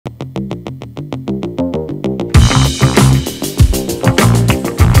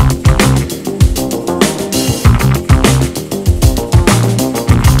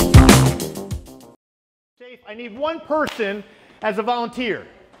I need one person as a volunteer.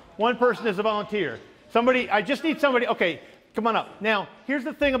 One person as a volunteer. Somebody, I just need somebody. Okay, come on up. Now, here's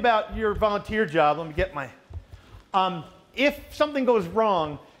the thing about your volunteer job. Let me get my, if something goes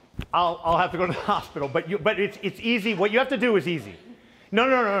wrong, I'll have to go to the hospital, but it's easy. What you have to do is easy. No,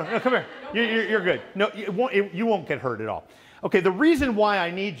 come here. You're good. No, you won't get hurt at all. Okay, the reason why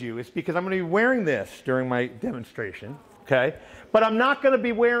I need you is because I'm going to be wearing this during my demonstration, okay? But I'm not going to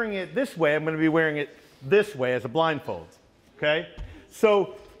be wearing it this way. I'm going to be wearing it this way as a blindfold, okay?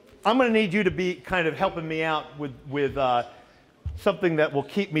 So I'm going to need you to be kind of helping me out with something that will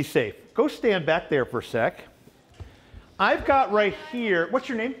keep me safe. Go stand back there for a sec. I've got right here, what's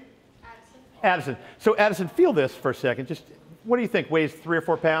your name? Addison. So Addison, feel this for a second. Just, what do you think? Weighs 3 or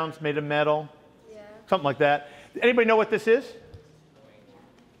 4 pounds, made of metal? Yeah. Something like that. Anybody know what this is?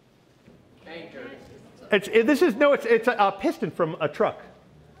 Anchor. It's a piston from a truck.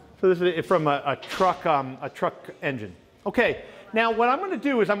 So this is from a truck engine. Okay. Now what I'm going to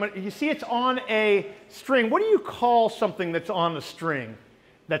do is you see it's on a string. What do you call something that's on a string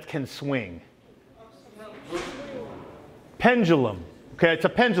that can swing? Pendulum. Okay, it's a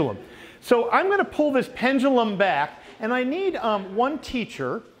pendulum. So I'm going to pull this pendulum back, and I need one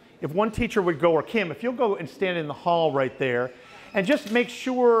teacher. If one teacher would go, or Kim, if you'll go and stand in the hall right there, and just make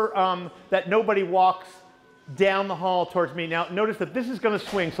sure that nobody walks down the hall towards me. Now, notice that this is going to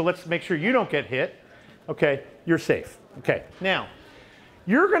swing, so let's make sure you don't get hit. Okay, you're safe. Okay, now,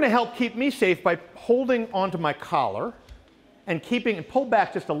 you're going to help keep me safe by holding onto my collar and pull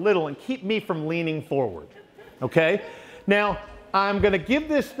back just a little and keep me from leaning forward. Okay? Now, I'm going to give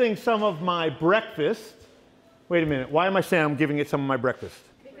this thing some of my breakfast. Wait a minute. Why am I saying I'm giving it some of my breakfast?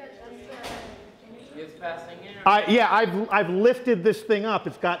 It's passing energy. Yeah, I've lifted this thing up.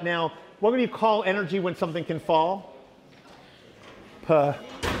 It's got now, what do you call energy when something can fall?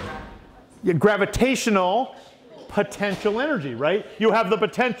 Gravitational potential energy, right? You have the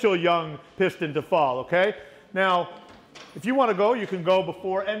potential, young piston, to fall, okay? Now, if you want to go, you can go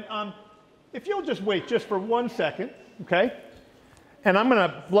before. And if you'll just wait just for 1 second, okay? And I'm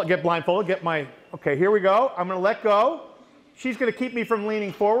going to get blindfolded, okay, here we go. I'm going to let go. She's going to keep me from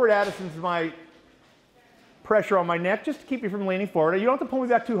leaning forward. Addison's my pressure on my neck just to keep me from leaning forward. You don't have to pull me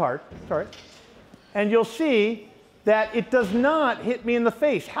back too hard. It's all right. And you'll see that it does not hit me in the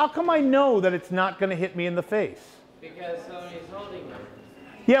face. How come I know that it's not going to hit me in the face? Because somebody's holding it.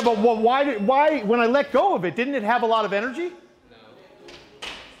 Yeah, but why, when I let go of it, didn't it have a lot of energy? No.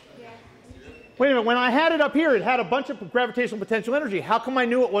 Wait a minute, when I had it up here, it had a bunch of gravitational potential energy. How come I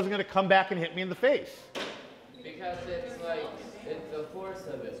knew it wasn't going to come back and hit me in the face? Because it's the force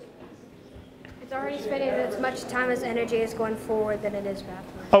of it. It's already spending as much time as energy is going forward than it is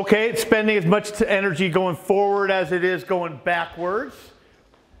backwards. Okay, it's spending as much energy going forward as it is going backwards.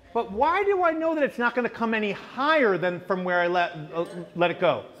 But why do I know that it's not going to come any higher than from where I let it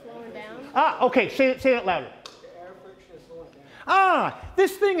go? Slowing down. Ah, okay, say it louder. The air friction is slowing down.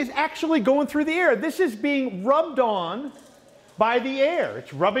 This thing is actually going through the air. This is being rubbed on by the air.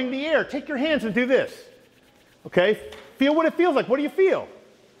 It's rubbing the air. Take your hands and do this. Okay, feel what it feels like. What do you feel?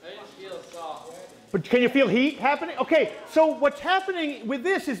 I just feel soft. But can you feel heat happening? Okay, so what's happening with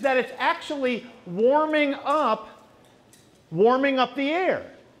this is that it's actually warming up the air.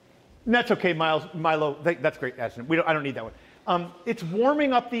 And that's okay, Milo. That's great, Ashton. I don't need that one. It's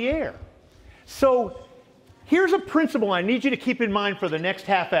warming up the air. So here's a principle I need you to keep in mind for the next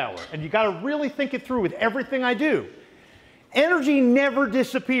half hour. And you got to really think it through with everything I do. Energy never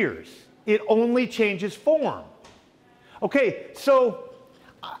disappears. It only changes form. Okay, so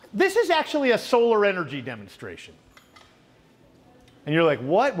this is actually a solar energy demonstration. And you're like,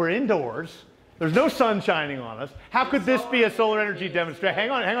 what? We're indoors. There's no sun shining on us. How could this be a solar energy demonstration?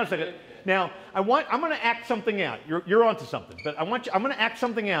 Hang on a second. Now, I'm going to act something out. You're onto something. But I'm going to act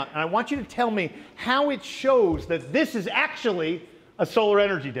something out, and I want you to tell me how it shows that this is actually a solar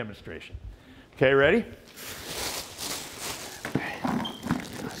energy demonstration. Okay, ready?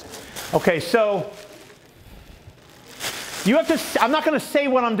 Okay, so you have to. I'm not going to say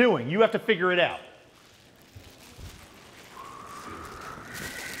what I'm doing. You have to figure it out.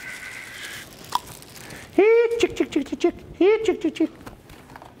 Here, chick, chick, chick, chick, chick. Here, chick, chick, chick.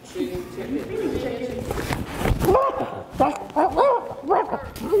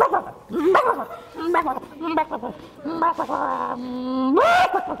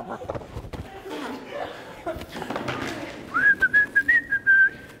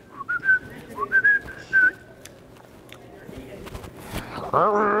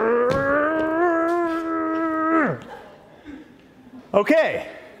 Okay,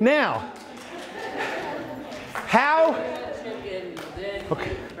 now, how?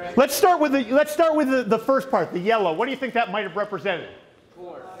 Okay. Let's start with the first part, the yellow. What do you think that might have represented?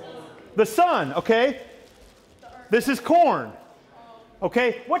 Corn. The sun, okay? This is corn.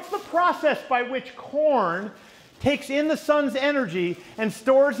 Okay? What's the process by which corn takes in the sun's energy and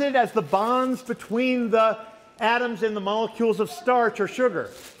stores it as the bonds between the atoms in the molecules of starch or sugar?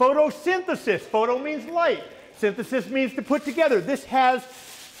 Photosynthesis. Photo means light. Synthesis means to put together. This has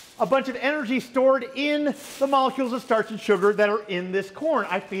a bunch of energy stored in the molecules of starch and sugar that are in this corn.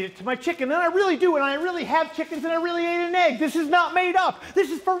 I feed it to my chicken, and I really do, and I really have chickens, and I really ate an egg. This is not made up.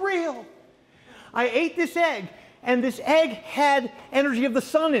 This is for real. I ate this egg, and this egg had energy of the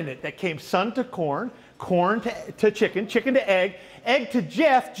sun in it that came sun to corn, corn to chicken, chicken to egg to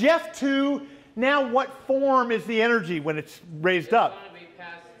Jeff, Jeff to now what form is the energy when it's raised up? It's going to be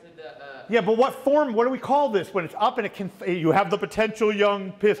passed to the, Yeah, but what form, what do we call this when it's up and it can, you have the potential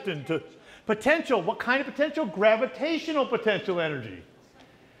young piston to, potential, what kind of potential? Gravitational potential energy.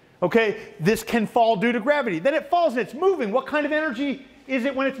 Okay, this can fall due to gravity. Then it falls and it's moving. What kind of energy is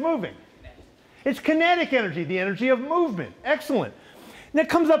it when it's moving? It's kinetic energy, the energy of movement. Excellent. And it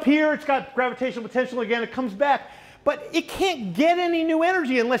comes up here, it's got gravitational potential again, it comes back. But it can't get any new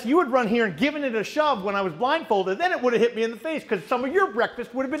energy unless you had run here and given it a shove when I was blindfolded. Then it would have hit me in the face because some of your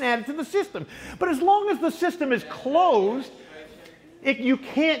breakfast would have been added to the system. But as long as the system is closed, you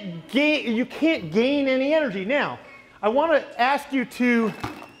can't gain any energy. Now, I want to ask you to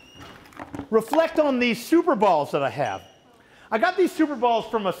reflect on these super balls that I have. I got these super balls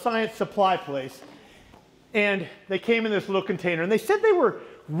from a science supply place, and they came in this little container, and they said they were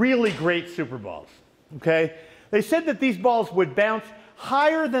really great super balls, okay? They said that these balls would bounce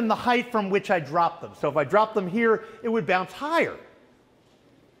higher than the height from which I dropped them. So if I dropped them here, it would bounce higher.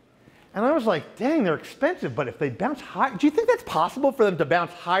 And I was like, dang, they're expensive, but if they bounce high, do you think that's possible for them to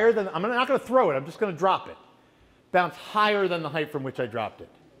bounce higher than, I'm not going to throw it, I'm just going to drop it. Bounce higher than the height from which I dropped it.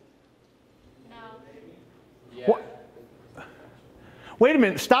 No. yeah. What? Wait a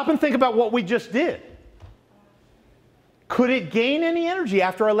minute, stop and think about what we just did. Could it gain any energy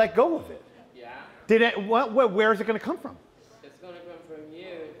after I let go of it? Yeah. Did it, where is it going to come from? It's going to come from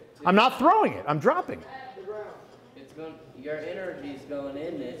you. I'm not throwing it, I'm dropping it. It's going, your energy's going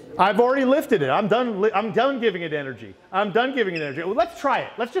in it. I've already lifted it. I'm done giving it energy. I'm done giving it energy. Well, let's try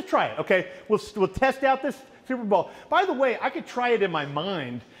it. Let's just try it, okay? We'll test out this super ball. By the way, I could try it in my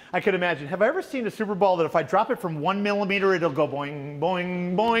mind. I could imagine. Have I ever seen a super ball that if I drop it from 1 millimeter, it'll go boing,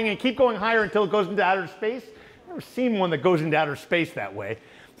 boing, boing, and keep going higher until it goes into outer space? I've never seen one that goes into outer space that way.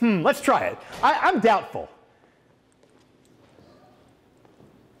 Let's try it. I'm doubtful.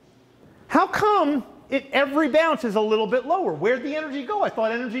 How come every bounce is a little bit lower? Where'd the energy go? I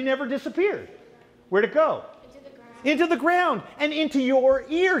thought energy never disappeared. Where'd it go? Into the ground. Into the ground and into your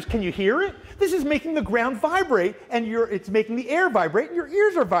ears. Can you hear it? This is making the ground vibrate, and it's making the air vibrate, and your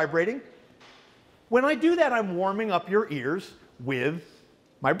ears are vibrating. When I do that, I'm warming up your ears with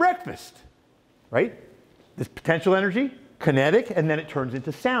my breakfast, right? This potential energy, kinetic, and then it turns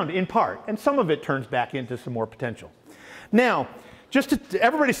into sound in part, and some of it turns back into some more potential. Now,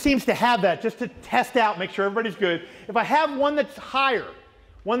 everybody seems to have that, just to test out, make sure everybody's good. If I have one that's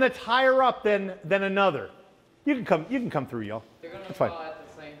higher up than another, you can come through, y'all. They're going to That's fall fine. at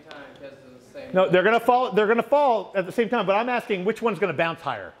the same time because of the same. No, they're going to fall at the same time, but I'm asking which one's going to bounce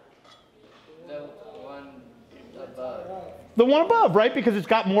higher? The one above. The one above, right? Because it's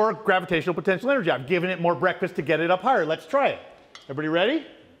got more gravitational potential energy. I've given it more breakfast to get it up higher. Let's try it. Everybody ready?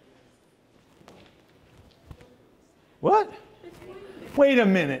 What? Wait a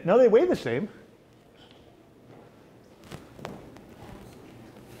minute. No, they weigh the same.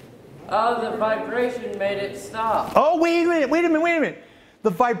 Oh, the vibration made it stop. Oh, wait a minute. The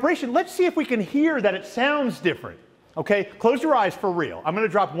vibration, let's see if we can hear that it sounds different. Okay, close your eyes for real. I'm going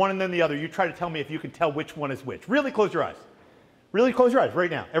to drop one and then the other. You try to tell me if you can tell which one is which. Really close your eyes. Really close your eyes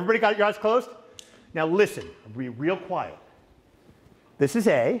right now. Everybody got your eyes closed? Now listen, be real quiet. This is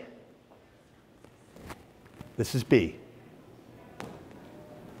A. This is B.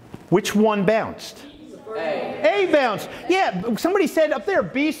 Which one bounced? A. A bounced. Yeah, somebody said up there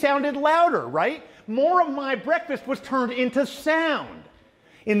B sounded louder, right? More of my breakfast was turned into sound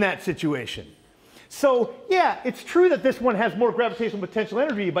in that situation. So yeah, it's true that this one has more gravitational potential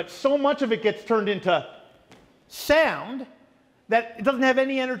energy, but so much of it gets turned into sound that it doesn't have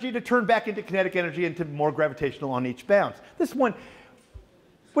any energy to turn back into kinetic energy into more gravitational on each bounce. This one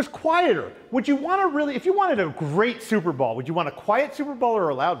was quieter. Would you want to really, if you wanted a great super ball, would you want a quiet super ball or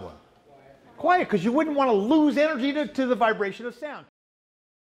a loud one? Quiet, because you wouldn't want to lose energy to the vibration of sound.